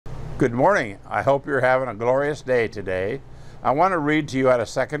Good morning. I hope you're having a glorious day today. I want to read to you out of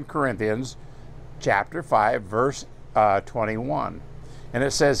 2 Corinthians chapter 5, verse 21. And it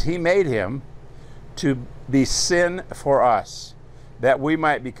says, He made him to be sin for us, that we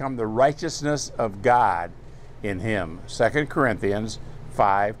might become the righteousness of God in him. 2 Corinthians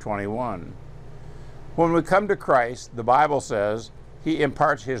 5:21. When we come to Christ, the Bible says he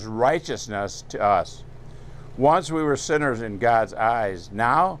imparts his righteousness to us. Once we were sinners in God's eyes.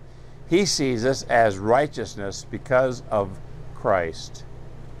 Now he sees us as righteousness because of Christ.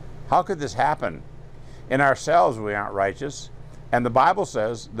 How could this happen? In ourselves we aren't righteous, and the Bible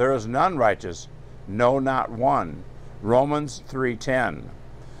says there is none righteous, no, not one. Romans 3:10.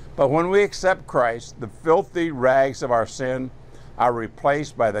 But when we accept Christ, the filthy rags of our sin are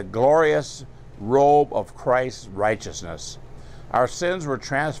replaced by the glorious robe of Christ's righteousness. Our sins were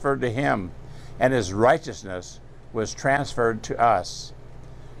transferred to him, and his righteousness was transferred to us.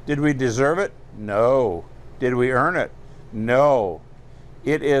 Did we deserve it? No. Did we earn it? No.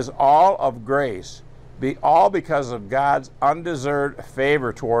 It is all of grace, all because of God's undeserved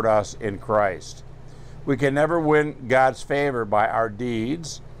favor toward us in Christ. We can never win God's favor by our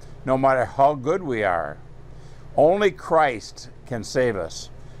deeds, no matter how good we are. Only Christ can save us.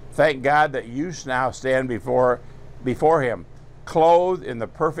 Thank God that you now stand before him, clothed in the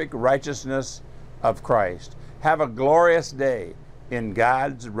perfect righteousness of Christ. Have a glorious day in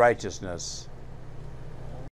God's righteousness.